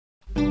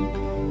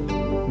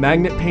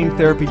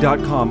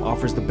MagnetPainTherapy.com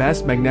offers the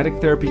best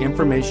magnetic therapy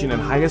information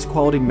and highest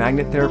quality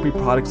magnet therapy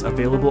products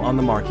available on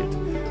the market.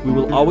 We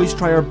will always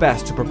try our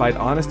best to provide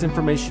honest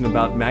information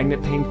about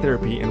magnet pain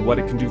therapy and what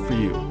it can do for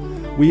you.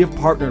 We have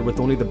partnered with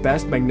only the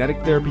best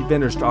magnetic therapy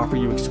vendors to offer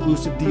you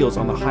exclusive deals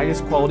on the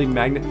highest quality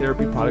magnet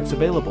therapy products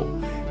available.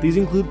 These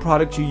include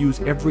products you use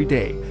every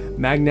day: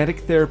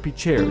 magnetic therapy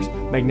chairs,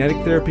 magnetic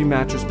therapy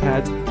mattress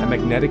pads, and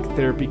magnetic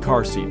therapy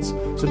car seats.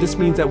 So this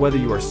means that whether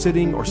you are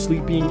sitting or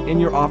sleeping, in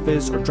your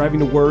office, or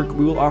driving to work,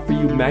 we will offer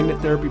you magnet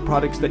therapy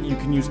products that you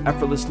can use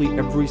effortlessly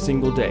every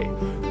single day.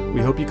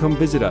 We hope you come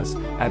visit us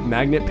at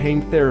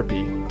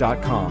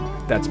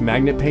MagnetPainTherapy.com. That's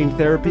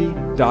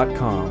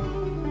MagnetPainTherapy.com.